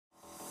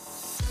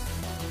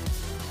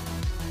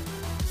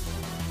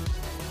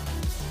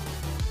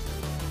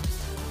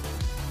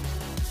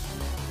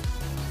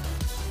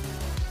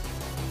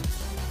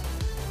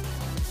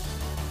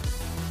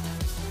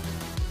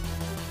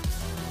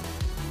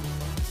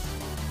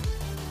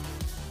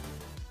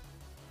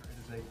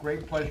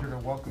great pleasure to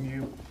welcome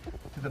you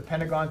to the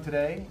Pentagon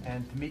today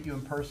and to meet you in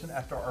person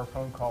after our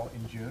phone call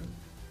in June.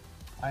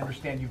 I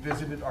understand you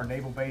visited our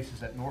naval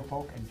bases at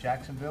Norfolk and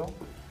Jacksonville,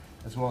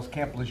 as well as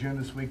Camp Lejeune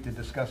this week to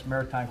discuss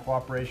maritime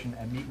cooperation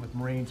and meet with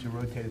Marines who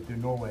rotated through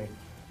Norway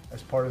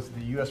as part of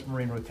the U.S.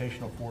 Marine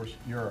Rotational Force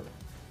Europe.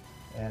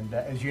 And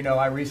as you know,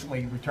 I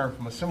recently returned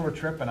from a similar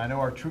trip, and I know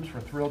our troops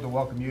were thrilled to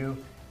welcome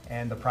you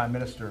and the Prime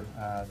Minister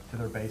to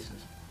their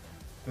bases.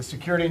 The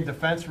security and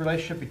defense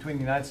relationship between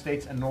the United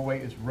States and Norway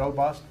is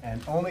robust and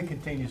only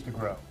continues to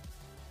grow.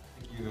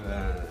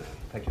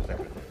 Thank you,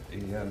 Secretary.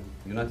 The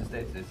United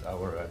States is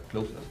our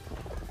closest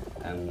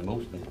and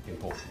most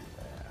important.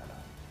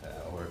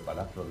 Our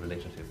bilateral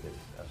relationship is,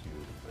 as you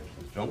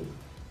mentioned, strong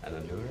and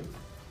enduring.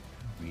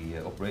 We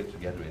operate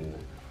together in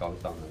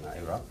Afghanistan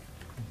and Iraq.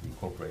 We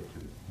cooperate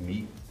to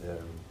meet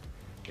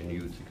the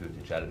new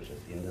security challenges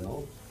in the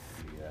north.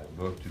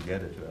 We work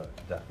together to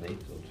adapt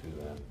NATO to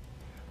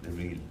the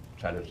real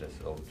challenges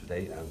of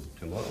today and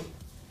tomorrow.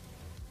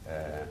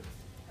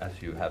 As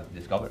you have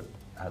discovered,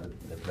 I had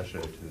the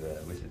pleasure to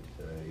visit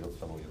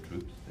some of your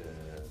troops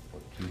for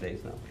 2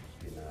 days now.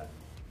 It's been a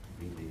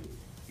really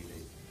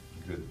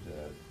good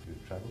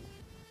travel.